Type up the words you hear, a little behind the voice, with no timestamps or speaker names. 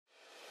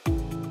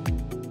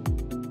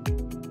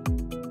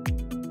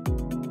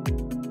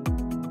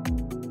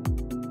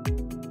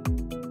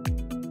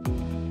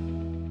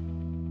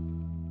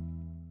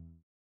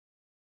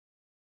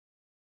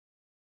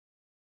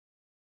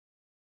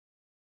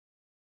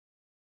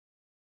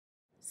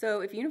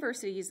So if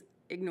universities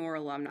ignore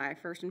alumni,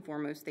 first and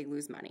foremost, they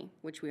lose money,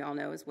 which we all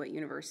know is what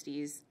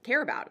universities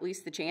care about, at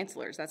least the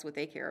chancellors, that's what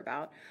they care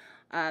about.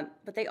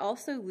 But they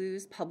also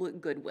lose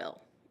public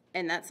goodwill.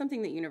 And that's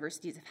something that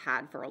universities have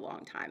had for a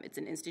long time. It's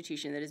an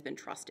institution that has been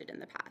trusted in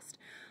the past.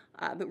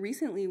 But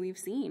recently we've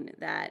seen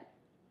that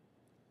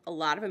a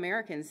lot of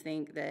Americans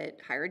think that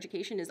higher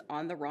education is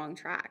on the wrong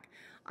track,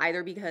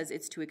 either because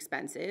it's too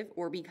expensive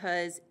or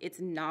because it's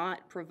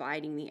not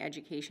providing the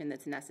education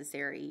that's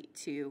necessary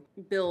to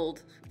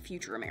build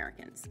future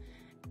Americans.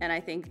 And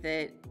I think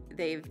that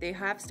they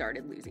have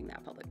started losing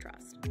that public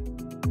trust.